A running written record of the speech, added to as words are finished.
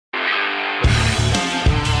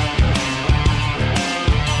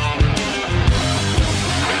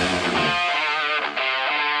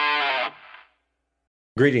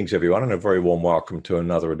Greetings, everyone, and a very warm welcome to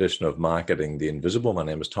another edition of Marketing the Invisible. My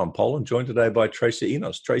name is Tom Poland, joined today by Tracy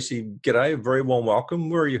Enos. Tracy, g'day, a very warm welcome.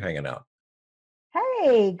 Where are you hanging out?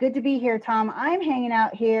 Hey, good to be here, Tom. I'm hanging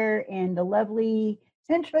out here in the lovely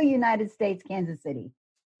central United States, Kansas City.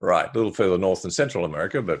 Right, a little further north than Central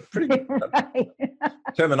America, but pretty right.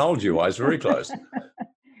 Terminology-wise, very close.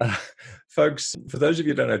 Folks, for those of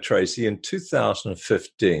you who don't know Tracy, in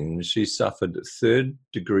 2015, she suffered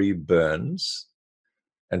third-degree burns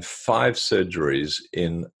and 5 surgeries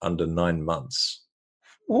in under 9 months.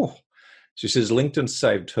 Oh. She says LinkedIn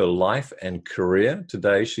saved her life and career.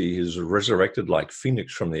 Today, she is resurrected like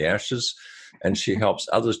Phoenix from the ashes, and she helps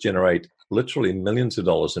others generate literally millions of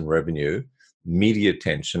dollars in revenue, media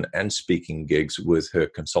attention, and speaking gigs with her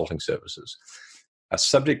consulting services. Our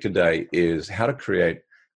subject today is how to create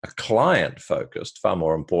a client-focused, far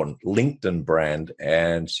more important, LinkedIn brand,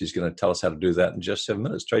 and she's going to tell us how to do that in just 7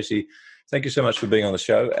 minutes. Tracy, thank you so much for being on the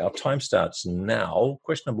show. Our time starts now.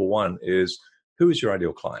 Question number 1 is, who is your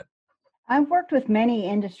ideal client? I've worked with many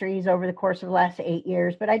industries over the course of the last 8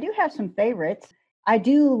 years, but I do have some favorites. I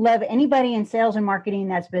do love anybody in sales and marketing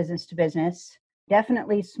that's business to business,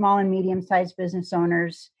 definitely small and medium-sized business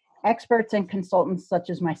owners, experts and consultants such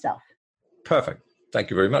as myself. Perfect. Thank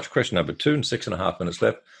you very much. Question number 2, and 6.5 minutes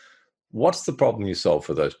left. What's the problem you solve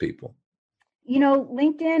for those people? You know,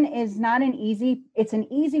 LinkedIn is not it's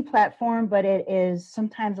an easy platform, but it is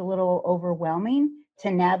sometimes a little overwhelming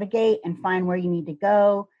to navigate and find where you need to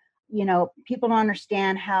go. You know, people don't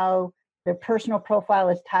understand how their personal profile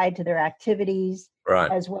is tied to their activities, right?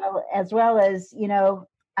 as well as, you know,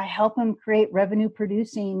 I help them create revenue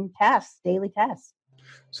producing tasks, daily tasks.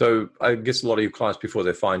 So I guess a lot of your clients before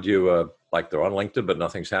they find you are like they're on LinkedIn, but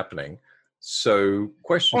nothing's happening. So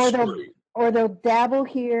question 3. Or they'll dabble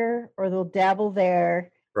here or they'll dabble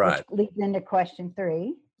there, right? Which leads into question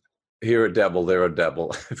 3. Here a dabble, there a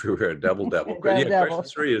dabble, everywhere a dabble. Question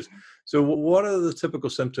 3 is, so what are the typical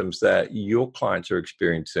symptoms that your clients are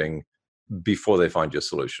experiencing before they find your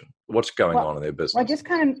solution? What's going on in their business?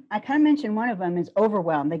 Well, I kind of mentioned one of them is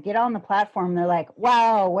overwhelm. They get on the platform, they're like,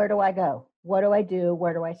 wow, where do I go? What do I do?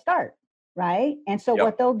 Where do I start? Right? And so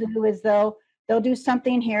what they'll do is they'll do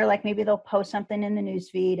something here, like maybe they'll post something in the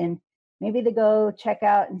newsfeed, and maybe they go check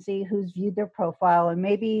out and see who's viewed their profile, and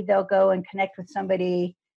maybe they'll go and connect with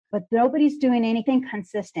somebody, but nobody's doing anything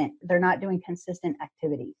consistent. They're not doing consistent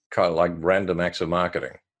activities. Kind of like random acts of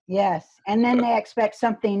marketing. Yes. And then they expect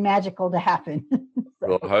something magical to happen.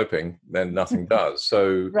 Well, hoping, then nothing does.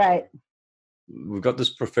 So right. We've got this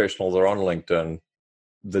professional, they're on LinkedIn,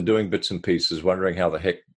 they're doing bits and pieces, wondering how the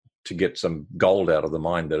heck to get some gold out of the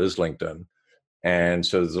mine that is LinkedIn. And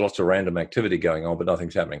so there's lots of random activity going on, but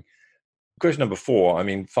nothing's happening. Question number 4,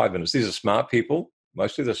 5 minutes. These are smart people.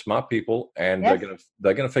 Mostly they're smart people, and yes.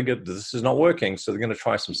 they're gonna figure this is not working, so they're gonna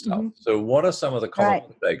try some stuff. Mm-hmm. So what are some of the common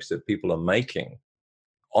mistakes that people are making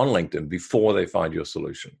on LinkedIn before they find your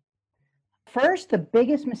solution? First, the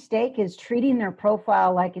biggest mistake is treating their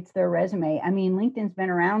profile like it's their resume. LinkedIn's been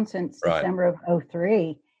around since December of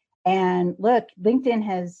 2003. And look, LinkedIn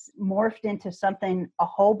has morphed into something a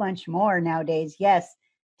whole bunch more nowadays. Yes,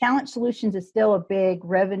 talent solutions is still a big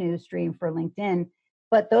revenue stream for LinkedIn,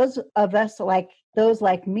 but those of us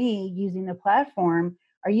like me using the platform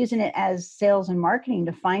are using it as sales and marketing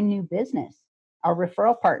to find new business, our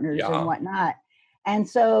referral partners and whatnot. And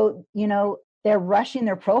so, you know, they're rushing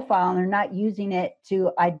their profile and they're not using it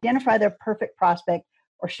to identify their perfect prospect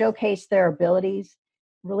or showcase their abilities,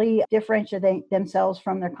 really differentiate themselves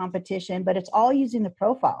from their competition, but it's all using the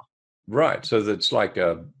profile. Right. So that's like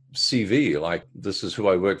a CV, like this is who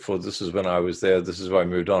I work for, this is when I was there, this is where I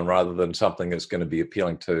moved on, rather than something that's going to be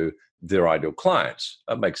appealing to their ideal clients.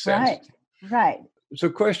 That makes sense. Right. So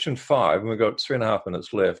question 5, and we've got 3.5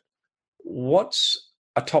 minutes left. What's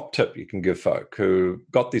a top tip you can give folk who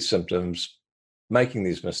got these symptoms, making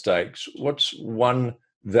these mistakes? What's one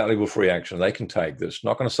valuable free action they can take that's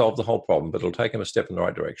not going to solve the whole problem, but it'll take them a step in the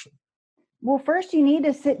right direction? Well, first you need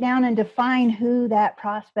to sit down and define who that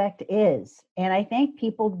prospect is. And I think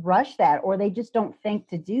people rush that, or they just don't think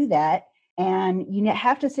to do that. And you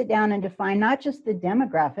have to sit down and define not just the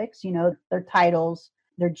demographics, you know, their titles,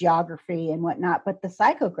 their geography and whatnot, but the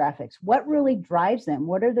psychographics. What really drives them?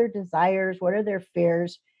 What are their desires? What are their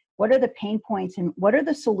fears? What are the pain points? And what are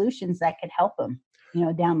the solutions that could help them, you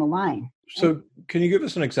know, down the line? So can you give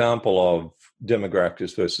us an example of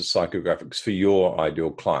demographics versus psychographics for your ideal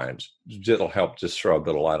clients? That'll help just throw a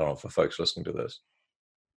bit of light on it for folks listening to this.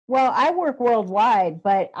 Well, I work worldwide,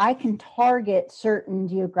 but I can target certain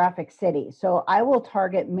geographic cities. So I will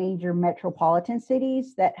target major metropolitan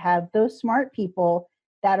cities that have those smart people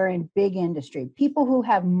that are in big industry, people who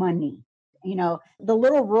have money. The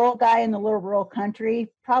little rural guy in the little rural country,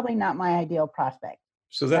 probably not my ideal prospect.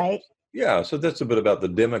 So that, right? Yeah, so that's a bit about the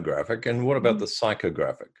demographic. And what about the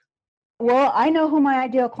psychographic? Well, I know who my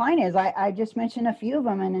ideal client is. I just mentioned a few of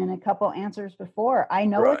them and in a couple answers before. I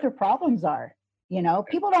know what their problems are.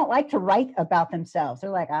 People don't like to write about themselves. They're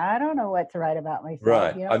like, I don't know what to write about myself.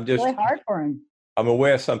 Right. It's really hard for them. I'm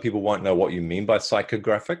aware some people won't know what you mean by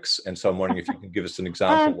psychographics. And so I'm wondering if you can give us an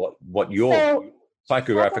example what your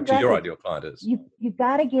psychographic to your ideal client is. You've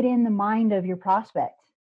got to get in the mind of your prospect.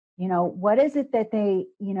 What is it that they,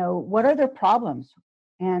 what are their problems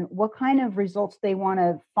and what kind of results they want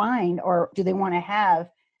to find or do they want to have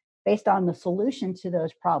based on the solution to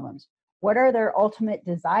those problems? What are their ultimate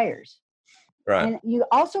desires? Right. And you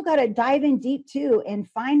also got to dive in deep too and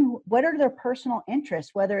find what are their personal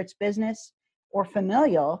interests, whether it's business or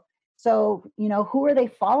familial. So, who are they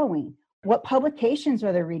following? What publications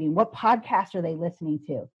are they reading? What podcasts are they listening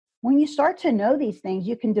to? When you start to know these things,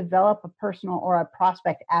 you can develop a personal or a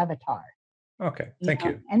prospect avatar. Okay, thank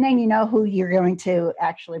you. And then you know who you're going to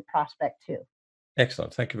actually prospect to.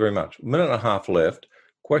 Excellent. Thank you very much. A minute and a half left.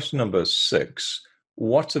 Question number 6.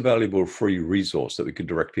 What's a valuable free resource that we could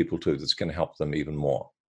direct people to that's going to help them even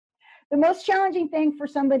more? The most challenging thing for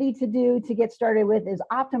somebody to do to get started with is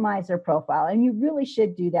optimize their profile. And you really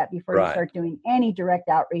should do that before you start doing any direct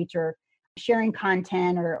outreach or sharing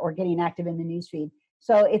content or getting active in the newsfeed.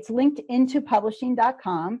 So it's linked into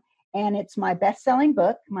publishing.com. And it's my best-selling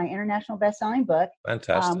book, my international best-selling book.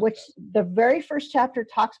 Fantastic. Which the very first chapter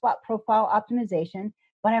talks about profile optimization.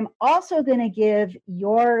 But I'm also going to give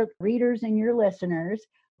your readers and your listeners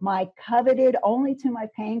my coveted, only to my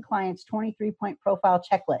paying clients, 23-point profile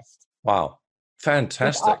checklist. Wow.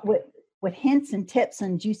 Fantastic. With hints and tips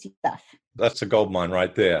and juicy stuff. That's a gold mine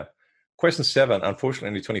right there. Question 7, unfortunately,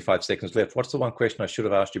 only 25 seconds left. What's the one question I should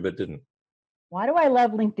have asked you but didn't? Why do I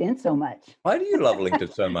love LinkedIn so much? Why do you love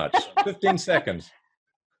LinkedIn so much? 15 seconds.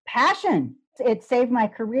 Passion. It saved my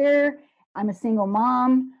career. I'm a single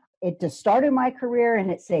mom. It just started my career and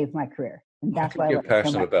it saved my career. And that's why you're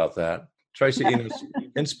passionate about that. Tracy, Enos,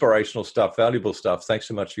 inspirational stuff, valuable stuff. Thanks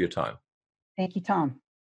so much for your time. Thank you, Tom.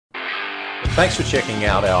 Thanks for checking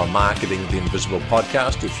out our Marketing the Invisible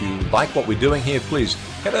podcast. If you like what we're doing here, please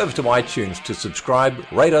head over to iTunes to subscribe,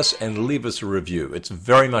 rate us, and leave us a review. It's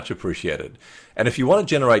very much appreciated. And if you want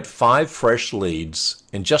to generate 5 fresh leads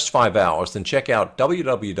in just 5 hours, then check out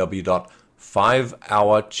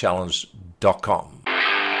www.5hourchallenge.com.